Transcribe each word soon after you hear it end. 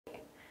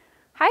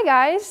Hi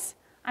guys,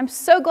 I'm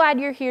so glad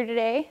you're here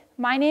today.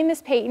 My name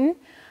is Peyton.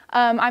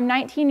 I'm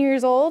 19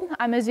 years old.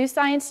 I'm a zoo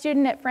science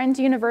student at Friends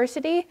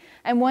University,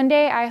 and one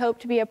day I hope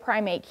to be a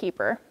primate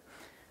keeper.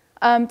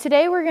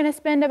 Today we're going to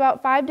spend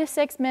about 5 to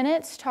 6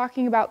 minutes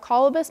talking about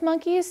colobus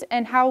monkeys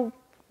and how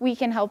we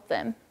can help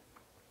them.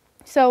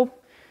 So,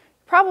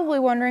 probably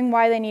wondering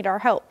why they need our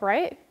help,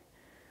 right?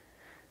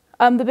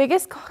 The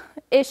biggest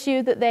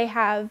issue that they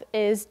have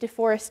is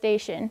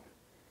deforestation.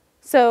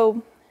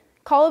 So,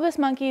 colobus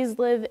monkeys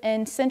live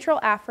in Central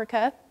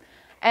Africa,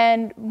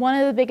 and one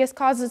of the biggest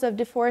causes of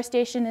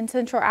deforestation in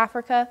Central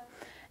Africa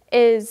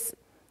is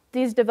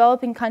these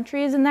developing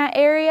countries in that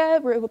area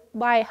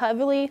rely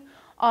heavily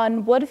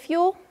on wood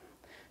fuel.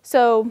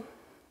 So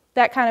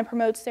that kind of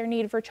promotes their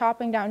need for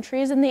chopping down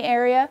trees in the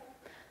area.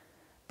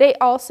 They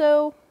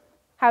also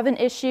have an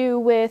issue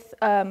with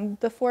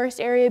the forest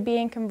area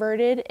being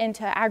converted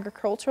into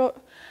agricultural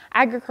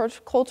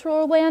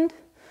land.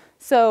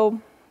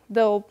 So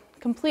they'll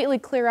completely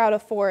clear out a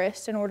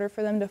forest in order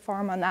for them to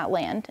farm on that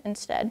land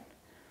instead.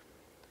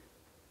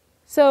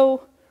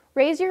 So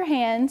raise your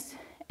hands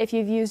if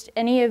you've used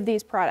any of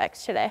these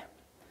products today.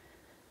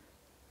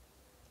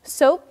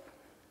 Soap,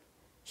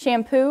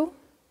 shampoo,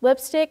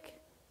 lipstick,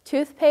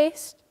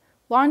 toothpaste,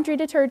 laundry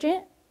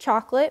detergent,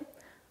 chocolate,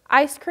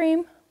 ice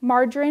cream,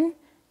 margarine,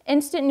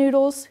 instant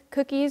noodles,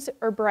 cookies,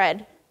 or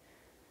bread.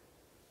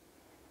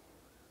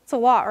 It's a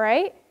lot,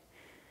 right?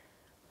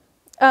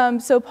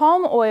 So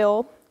palm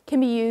oil can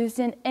be used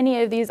in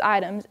any of these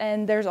items,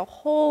 and there's a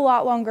whole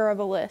lot longer of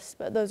a list,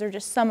 but those are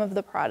just some of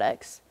the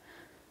products.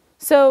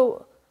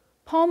 So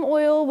palm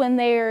oil, when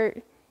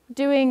they're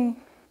doing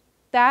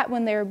that,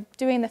 when they're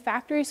doing the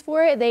factories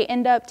for it, they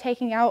end up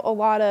taking out a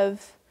lot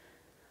of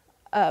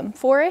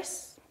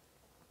forests.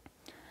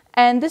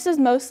 And this is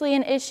mostly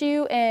an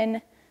issue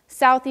in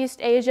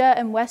Southeast Asia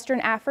and Western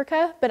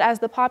Africa, but as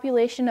the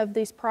population of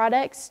these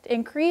products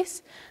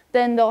increase,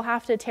 then they'll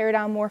have to tear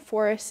down more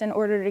forests in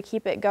order to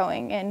keep it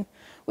going, and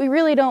we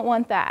really don't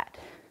want that.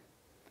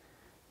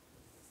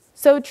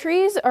 So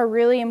trees are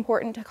really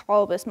important to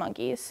colobus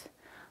monkeys.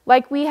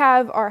 Like we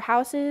have our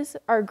houses,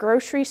 our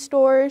grocery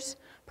stores,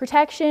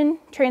 protection,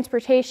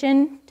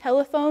 transportation,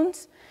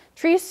 telephones,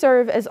 trees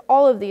serve as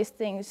all of these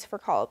things for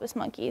colobus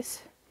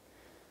monkeys.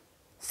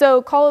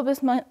 So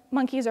colobus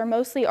monkeys are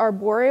mostly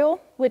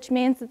arboreal, which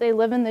means that they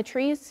live in the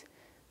trees.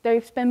 They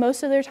spend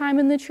most of their time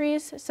in the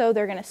trees, so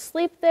they're going to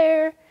sleep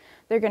there,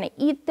 they're going to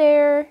eat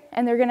there,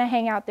 and they're going to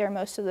hang out there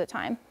most of the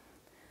time.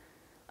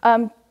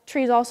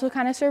 Trees also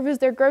kind of serve as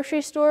their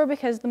grocery store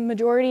because the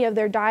majority of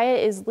their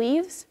diet is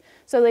leaves,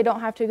 so they don't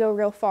have to go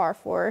real far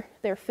for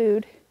their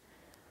food.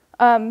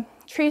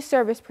 Trees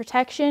serve as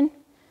protection,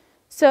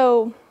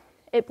 so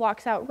it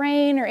blocks out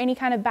rain or any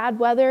kind of bad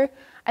weather,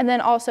 and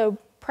then also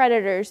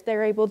predators.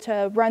 They're able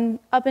to run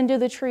up into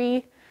the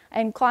tree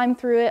and climb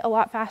through it a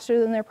lot faster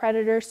than their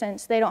predators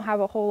since they don't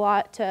have a whole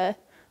lot to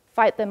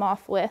fight them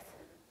off with.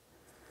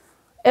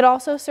 It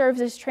also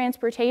serves as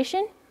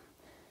transportation.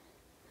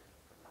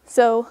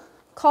 So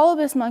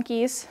colobus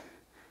monkeys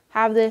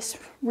have this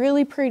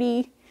really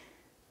pretty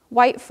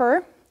white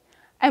fur,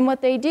 and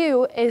what they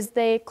do is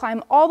they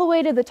climb all the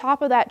way to the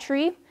top of that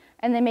tree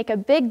and they make a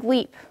big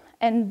leap,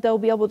 and they'll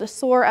be able to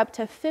soar up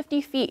to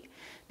 50 feet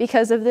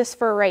because of this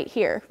fur right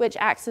here, which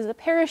acts as a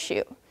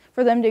parachute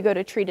for them to go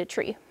to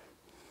tree.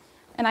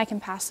 And I can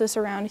pass this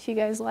around if you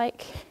guys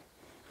like.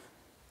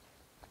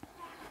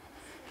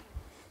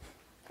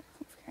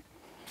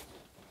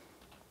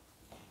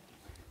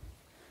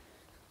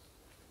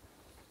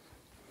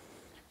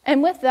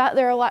 And with that,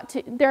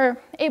 they're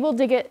able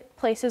to get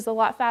places a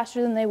lot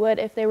faster than they would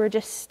if they were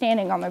just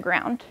standing on the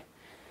ground.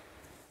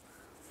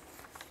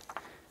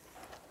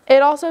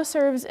 It also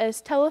serves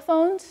as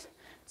telephones,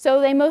 so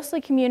they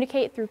mostly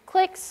communicate through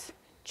clicks,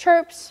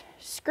 chirps,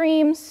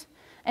 screams,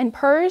 and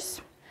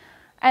purrs,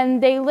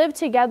 and they live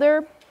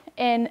together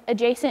in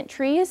adjacent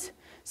trees.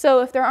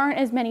 So if there aren't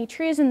as many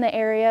trees in the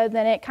area,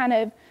 then it kind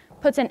of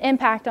puts an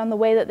impact on the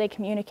way that they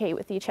communicate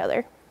with each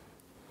other.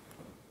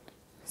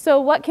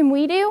 So what can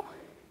we do?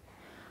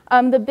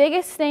 The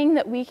biggest thing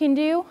that we can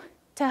do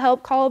to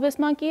help colobus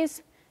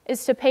monkeys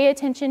is to pay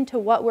attention to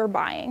what we're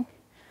buying.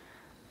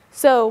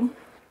 So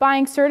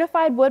buying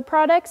certified wood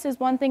products is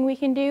one thing we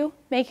can do,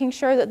 making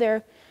sure that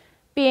they're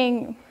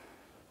being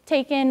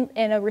taken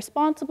in a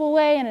responsible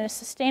way and in a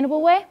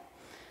sustainable way.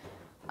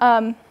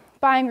 Buying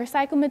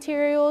recycled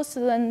materials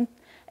so then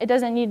it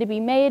doesn't need to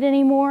be made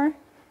anymore.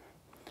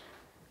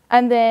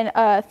 And then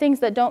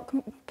things that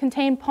don't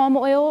contain palm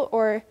oil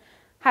or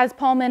has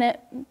palm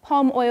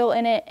oil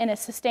in it in a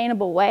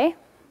sustainable way.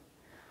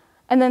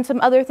 And then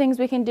some other things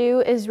we can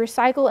do is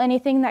recycle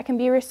anything that can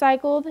be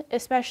recycled,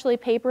 especially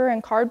paper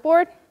and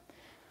cardboard.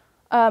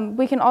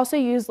 We can also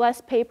use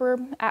less paper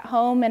at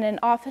home and in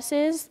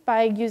offices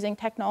by using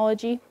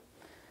technology.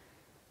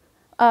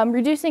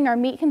 Reducing our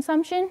meat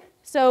consumption,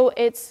 so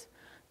it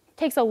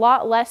takes a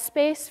lot less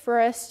space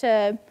for us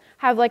to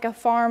have like a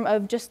farm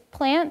of just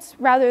plants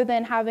rather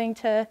than having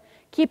to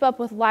keep up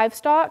with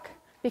livestock,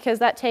 because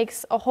that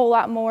takes a whole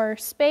lot more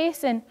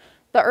space and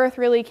the earth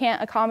really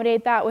can't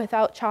accommodate that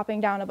without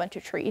chopping down a bunch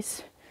of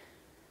trees.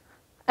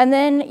 And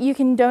then you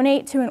can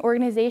donate to an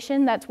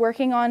organization that's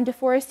working on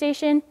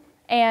deforestation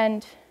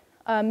and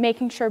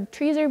making sure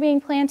trees are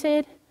being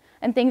planted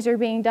and things are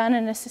being done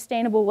in a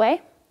sustainable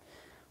way.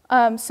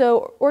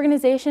 So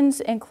organizations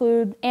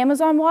include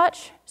Amazon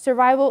Watch,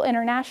 Survival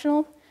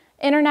International,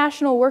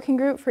 International Working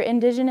Group for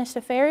Indigenous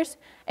Affairs,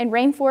 and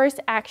Rainforest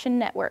Action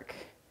Network.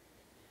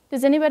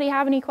 Does anybody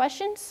have any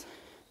questions?